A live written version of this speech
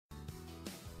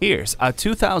Here's a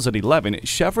 2011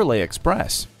 Chevrolet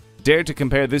Express. Dare to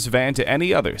compare this van to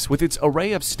any others with its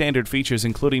array of standard features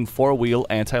including 4-wheel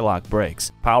anti-lock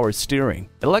brakes, power steering,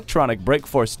 electronic brake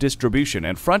force distribution,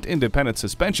 and front independent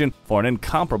suspension for an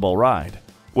incomparable ride.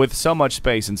 With so much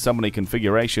space and so many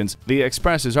configurations, the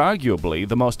Express is arguably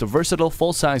the most versatile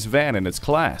full-size van in its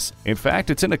class. In fact,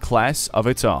 it's in a class of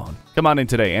its own. Come on in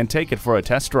today and take it for a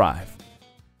test drive.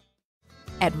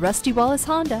 At Rusty Wallis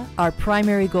Honda, our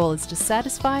primary goal is to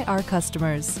satisfy our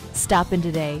customers. Stop in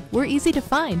today. We're easy to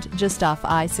find just off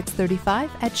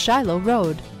I-635 at Shiloh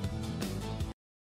Road.